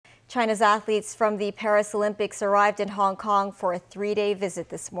China's athletes from the Paris Olympics arrived in Hong Kong for a 3-day visit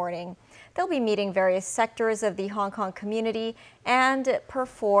this morning. They'll be meeting various sectors of the Hong Kong community and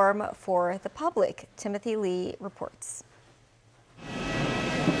perform for the public. Timothy Lee reports.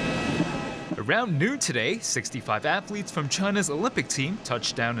 Around noon today, 65 athletes from China's Olympic team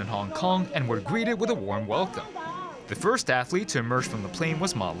touched down in Hong Kong and were greeted with a warm welcome. The first athlete to emerge from the plane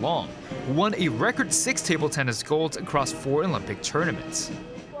was Ma Long, who won a record 6 table tennis golds across 4 Olympic tournaments.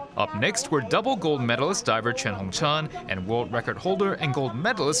 Up next were double gold medalist diver Quan Hong-chan and world record holder and gold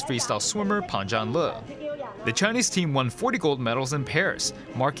medalist freestyle swimmer Pan Zhangle. The Chinese team won 40 gold medals in Paris,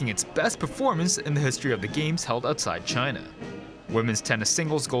 marking its best performance in the history of the games held outside China. Women's tennis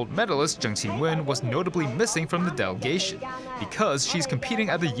singles gold medalist Zheng Qinwen was notably missing from the delegation because she's competing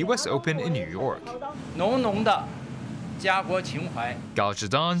at the US Open in New York. Gao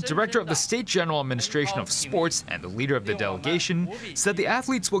Zhidong, director of the State General Administration of Sports and the leader of the delegation, said the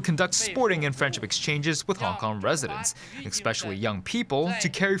athletes will conduct sporting and friendship exchanges with Hong Kong residents, especially young people, to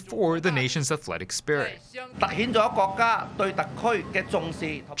carry forward the nation's athletic spirit.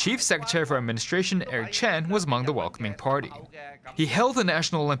 Chief Secretary for Administration Eric Chen was among the welcoming party. He hailed the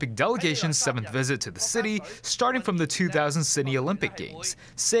National Olympic delegation's 7th visit to the city, starting from the 2000 Sydney Olympic Games,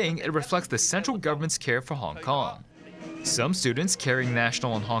 saying it reflects the central government's care for Hong Kong. Some students carrying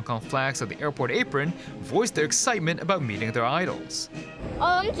national and Hong Kong flags at the airport apron voiced their excitement about meeting their idols.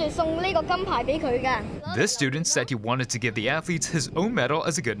 This student said he wanted to give the athletes his own medal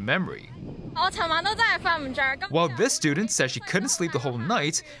as a good memory. While this student said she couldn't sleep the whole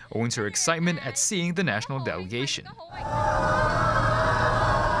night owing to her excitement at seeing the national delegation.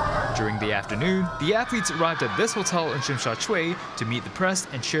 During the afternoon, the athletes arrived at this hotel in Tsim Sha Tsui to meet the press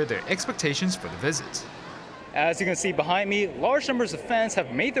and share their expectations for the visit. As you can see behind me, large numbers of fans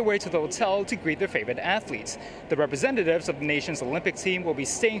have made their way to the hotel to greet their favorite athletes. The representatives of the nation's Olympic team will be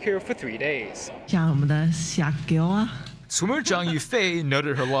staying here for 3 days. Swimmer Zhang Yufei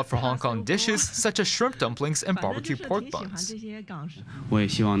noted her love for Hong Kong dishes such as shrimp dumplings and barbecue pork buns.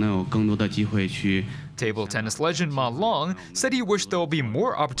 Table tennis legend Ma Long said he wished there will be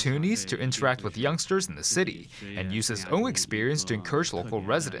more opportunities to interact with youngsters in the city and use his own experience to encourage local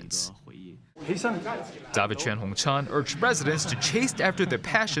residents. Diver Quan Hong-chan urged residents to chase after their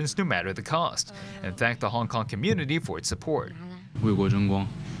passions no matter the cost, and thanked the Hong Kong community for its support.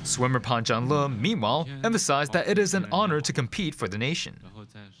 Swimmer Pan Zhangle, meanwhile, emphasized that it is an honor to compete for the nation.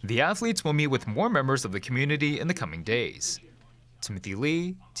 The athletes will meet with more members of the community in the coming days. Timothy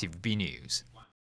Lee, TVB News.